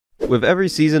With every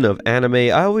season of anime,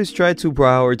 I always try to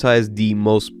prioritize the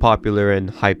most popular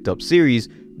and hyped up series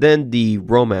than the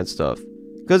romance stuff.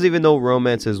 Because even though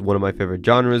romance is one of my favorite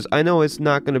genres, I know it's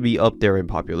not going to be up there in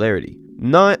popularity.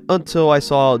 Not until I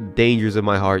saw Dangers in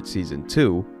My Heart Season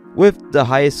 2, with the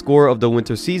highest score of the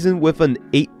winter season with an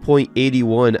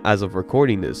 8.81 as of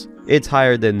recording this. It's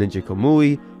higher than Ninja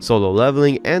Kamui, Solo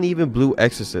Leveling, and even Blue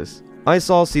Exorcist. I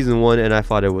saw season 1 and I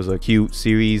thought it was a cute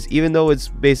series, even though it's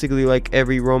basically like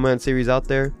every romance series out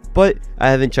there. But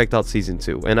I haven't checked out season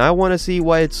 2 and I want to see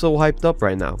why it's so hyped up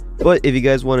right now. But if you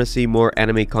guys want to see more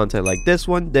anime content like this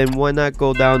one, then why not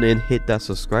go down and hit that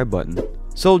subscribe button.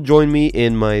 So join me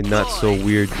in my not so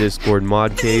weird Discord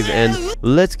mod cave and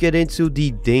let's get into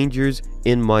the Dangers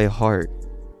in My Heart.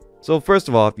 So first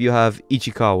of all, you have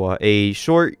Ichikawa, a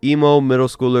short emo middle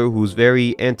schooler who's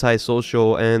very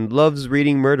antisocial and loves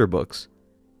reading murder books.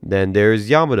 Then there's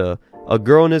Yamada, a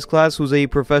girl in his class who's a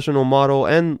professional model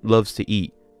and loves to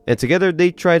eat. And together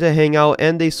they try to hang out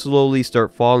and they slowly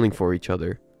start falling for each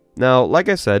other. Now, like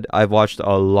I said, I've watched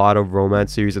a lot of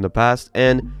romance series in the past,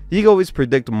 and you can always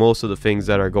predict most of the things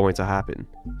that are going to happen.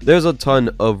 There's a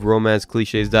ton of romance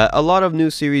cliches that a lot of new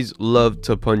series love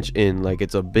to punch in like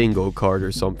it's a bingo card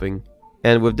or something.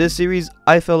 And with this series,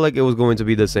 I felt like it was going to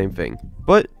be the same thing.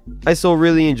 But I still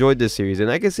really enjoyed this series, and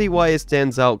I can see why it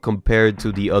stands out compared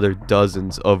to the other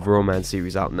dozens of romance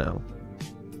series out now.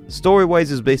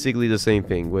 Story-wise is basically the same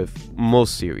thing with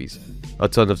most series. A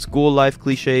ton of school life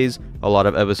cliches, a lot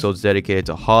of episodes dedicated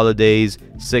to holidays,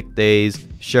 sick days,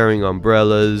 sharing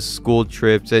umbrellas, school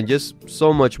trips, and just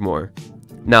so much more.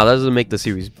 Now that doesn't make the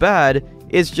series bad,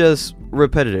 it's just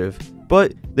repetitive,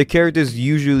 but the characters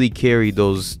usually carry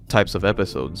those types of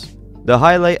episodes. The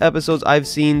highlight episodes I've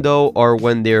seen though are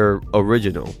when they're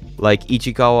original, like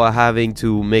Ichikawa having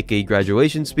to make a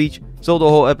graduation speech, so the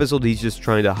whole episode he's just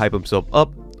trying to hype himself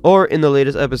up. Or in the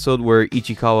latest episode where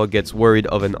Ichikawa gets worried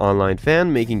of an online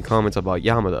fan making comments about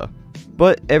Yamada.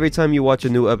 But every time you watch a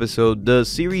new episode, the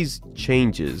series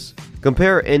changes.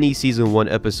 Compare any season 1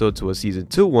 episode to a season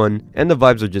 2 one, and the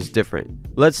vibes are just different.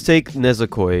 Let's take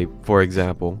Nezakoi for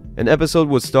example. An episode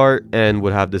would start and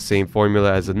would have the same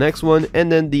formula as the next one,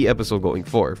 and then the episode going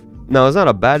forth. Now it's not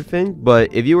a bad thing,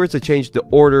 but if you were to change the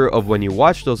order of when you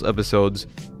watch those episodes,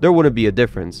 there wouldn't be a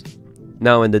difference.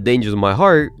 Now in The Dangers of My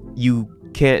Heart, you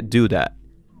can't do that,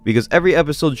 because every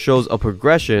episode shows a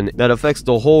progression that affects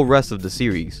the whole rest of the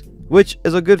series, which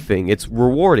is a good thing. It's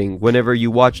rewarding whenever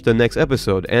you watch the next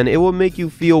episode, and it will make you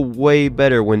feel way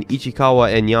better when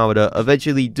Ichikawa and Yamada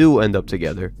eventually do end up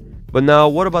together. But now,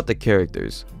 what about the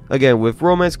characters? Again, with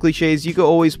romance cliches, you can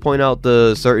always point out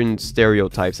the certain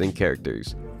stereotypes in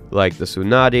characters, like the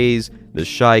tsunades, the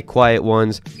shy quiet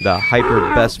ones, the hyper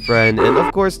best friend, and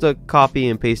of course the copy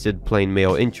and pasted plain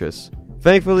male interests.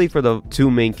 Thankfully for the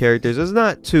two main characters, it's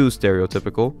not too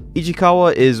stereotypical.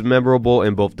 Ichikawa is memorable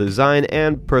in both design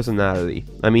and personality.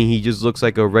 I mean, he just looks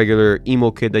like a regular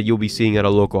emo kid that you'll be seeing at a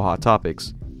local Hot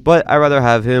Topics. But I'd rather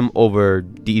have him over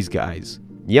these guys.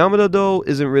 Yamada though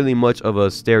isn't really much of a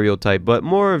stereotype, but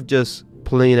more of just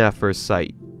plain at first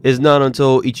sight. It's not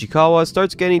until Ichikawa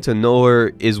starts getting to know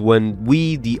her is when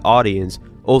we, the audience,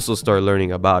 also start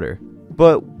learning about her.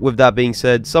 But with that being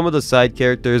said, some of the side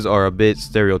characters are a bit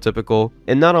stereotypical,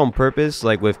 and not on purpose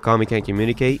like with Kami Can't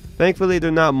Communicate. Thankfully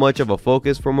they're not much of a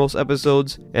focus for most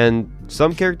episodes, and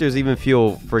some characters even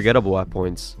feel forgettable at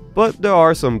points. But there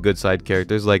are some good side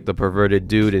characters like the perverted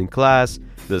dude in class,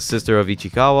 the sister of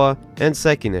Ichikawa, and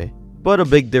Sekine. But a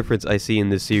big difference I see in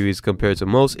this series compared to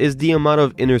most is the amount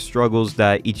of inner struggles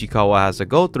that Ichikawa has to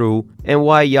go through, and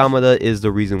why Yamada is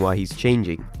the reason why he's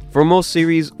changing. For most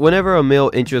series, whenever a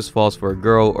male interest falls for a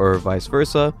girl or vice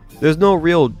versa, there's no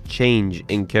real change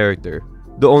in character.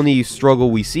 The only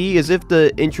struggle we see is if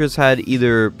the interest had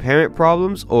either parent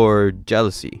problems or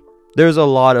jealousy. There's a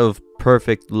lot of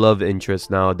perfect love interests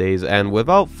nowadays, and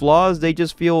without flaws, they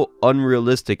just feel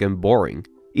unrealistic and boring.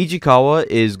 Ichikawa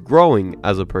is growing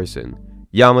as a person.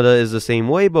 Yamada is the same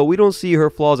way, but we don't see her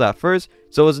flaws at first,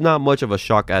 so it's not much of a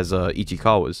shock as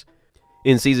Ichikawa's.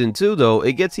 In season 2 though,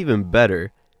 it gets even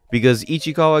better, because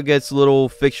Ichikawa gets little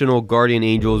fictional guardian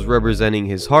angels representing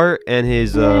his heart and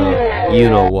his you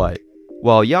know what.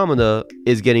 While Yamada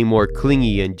is getting more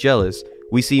clingy and jealous,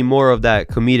 we see more of that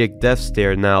comedic death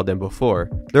stare now than before.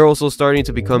 They're also starting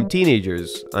to become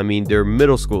teenagers. I mean, they're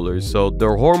middle schoolers, so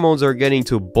their hormones are getting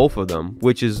to both of them,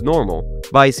 which is normal.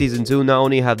 By season 2, not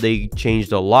only have they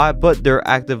changed a lot, but they're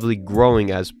actively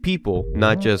growing as people,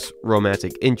 not just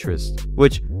romantic interests,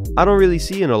 which I don't really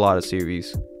see in a lot of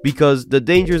series. Because The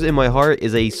Dangers in My Heart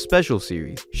is a special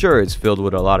series. Sure, it's filled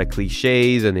with a lot of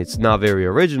cliches and it's not very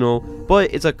original,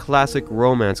 but it's a classic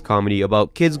romance comedy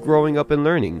about kids growing up and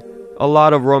learning. A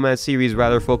lot of romance series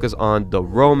rather focus on the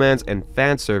romance and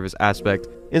fan service aspect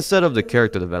instead of the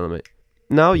character development.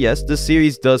 Now yes, the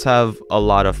series does have a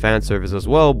lot of fan service as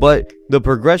well, but the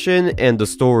progression and the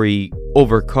story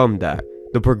overcome that.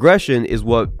 The progression is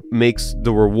what makes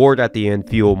the reward at the end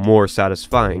feel more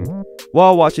satisfying.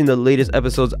 While watching the latest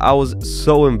episodes, I was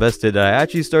so invested that I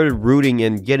actually started rooting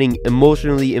and getting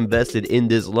emotionally invested in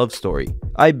this love story.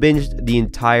 I binged the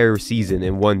entire season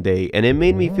in one day, and it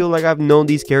made me feel like I've known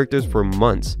these characters for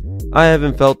months. I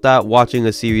haven't felt that watching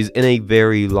a series in a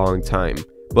very long time.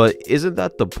 But isn't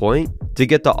that the point? To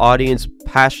get the audience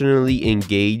passionately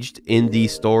engaged in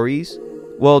these stories?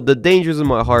 Well, The Dangers in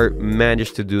My Heart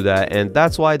managed to do that, and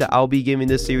that's why I'll be giving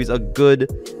this series a good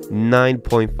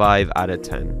 9.5 out of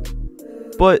 10.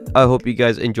 But I hope you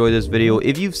guys enjoyed this video.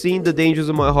 If you've seen The Dangers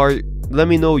in My Heart, let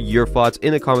me know your thoughts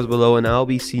in the comments below, and I'll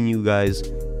be seeing you guys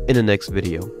in the next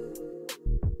video.